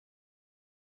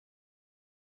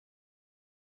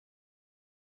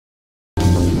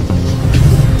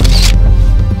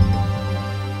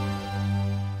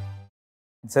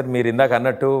Sir మీరు ఇందాక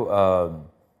అన్నట్టు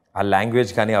ఆ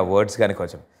లాంగ్వేజ్ కానీ ఆ వర్డ్స్ కానీ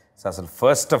కొంచెం సో అసలు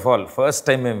ఫస్ట్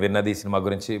టైం మేము విన్నది ఈ సినిమా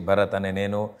గురించి భరత్ అనే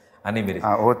నేను అని మీరు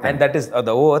and that is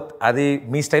the oath. అది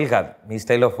మీ స్టైల్ కాదు, మీ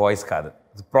స్టైల్ ఆఫ్ వాయిస్ కాదు,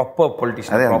 proper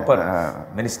politician, proper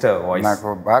minister voice.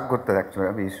 నాకు బాగా గుర్తుంది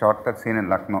యాక్చువల్గా ఈ short cut scene in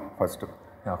Lucknow first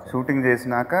shooting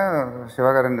చేసినాక శివ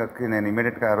గారికి నేను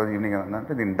ఇమీడియట్గా ఆ రోజు ఈవినింగ్ ఏమన్నా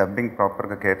దీన్ని డబ్బింగ్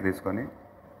ప్రాపర్గా కేర్ తీసుకొని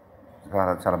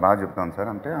చాలా బాగా చెప్తాను సార్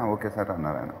అంటే ఓకే సార్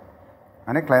అన్నారు ఆయన.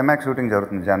 అని క్లైమాక్స్ షూటింగ్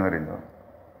జరుగుతుంది జనవరిలో.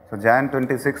 So Jan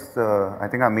 26th I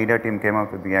think our media team came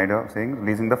up with the idea of saying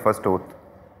releasing the first oath.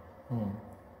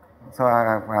 So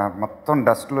మొత్తం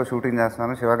డస్ట్లో షూటింగ్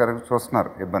చేస్తున్నాను, శివ గారు చూస్తున్నారు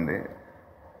ఇబ్బంది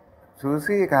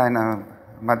చూసి ఇక ఆయన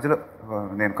మధ్యలో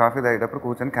నేను కాఫీ తాగేటప్పుడు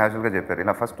కూర్చొని క్యాజువల్గా చెప్పారు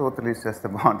ఇలా ఫస్ట్ ఓత్ రిలీజ్ చేస్తే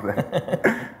బాగుంటుంది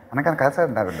అనకాని కాదు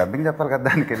సార్ డబ్బింగ్ చెప్పాలి కదా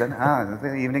దానికి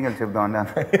ఈవినింగ్ వెళ్ళి చెప్దాం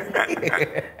అని.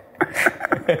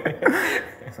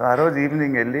 సో ఆ రోజు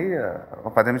ఈవినింగ్ వెళ్ళి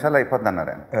ఒక 10 నిమిషాలు అయిపోద్ది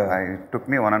అన్నారు ఆయన. I took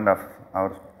me 1.5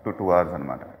 hours to 2 hours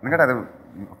అనమాట. ఎందుకంటే అది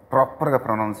ప్రాపర్గా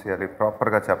ప్రొనౌన్స్ చేయాలి,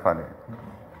 ప్రాపర్గా చెప్పాలి.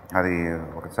 అది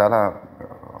ఒక చాలా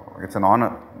it's an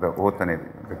honour the oath అనేది.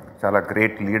 చాలా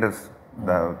great leaders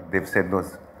Dev said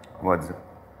those words.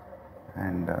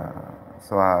 And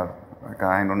so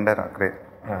ఆయన ఉండారు అక్కడే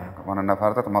 1.5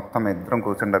 hour తర్వాత మొత్తం ఇద్దరం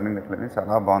కూర్చొని డబ్బింగ్ పెట్టలేదు.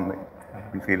 చాలా బాగుంది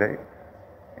ఫీల్ అయ్యి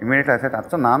ఇమీడియట్గా అయితే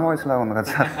అచ్చం నాన్ వాయిస్ లాగా ఉంది కదా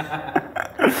సార్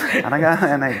అనగా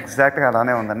ఆయన ఎగ్జాక్ట్గా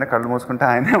అలానే ఉందండి. కళ్ళు మూసుకుంటే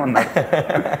ఆయనే ఉన్నారు.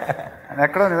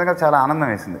 ఎక్కడో నిజంగా చాలా ఆనందం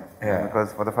వేసింది. Because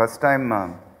for the first time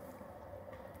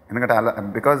ఎందుకంటే అలా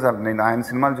బికాజ్ నేను ఆయన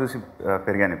సినిమాలు చూసి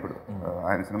పెరిగాను. ఇప్పుడు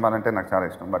ఆయన సినిమాలు అంటే నాకు చాలా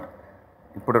ఇష్టం. బట్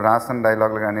ఇప్పుడు రాసిన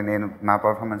డైలాగులు కానీ నేను నా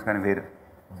పర్ఫార్మెన్స్ కానీ వేరు.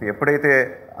 సో ఎప్పుడైతే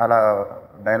అలా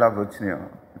డైలాగ్స్ వచ్చినాయో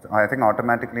I think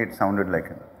automatically it sounded like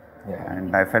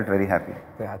and I felt very happy.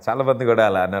 చాలా మంది కూడా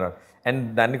అలా అన్నారు. అండ్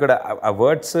దాన్ని కూడా ఆ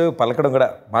వర్డ్స్ పలకడం కూడా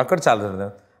మాకు కూడా చాలా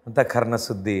అంత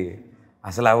కర్ణశుద్ధి.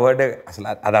 అసలు ఆ వర్డ్ అసలు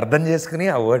అది అర్థం చేసుకుని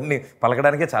ఆ వర్డ్ని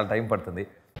పలకడానికే చాలా టైం పడుతుంది.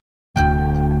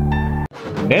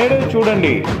 నేడే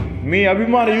చూడండి మీ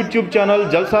అభిమాన యూట్యూబ్ ఛానల్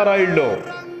జల్సారాయిల్లో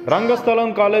రంగస్థలం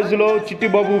కాలేజీలో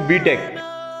చిట్టిబాబు బీటెక్.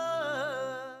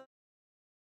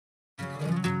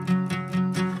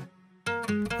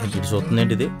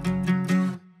 చూస్తుందేంటి ఇది?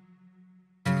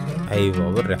 అయ్యి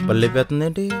బాబు రెప్పలు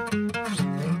లేపేస్తుందేంటి?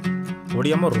 ఓడి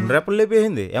అమ్మ 2 రెప్పలు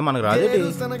లేపేసింది. మనకు రాదేటి?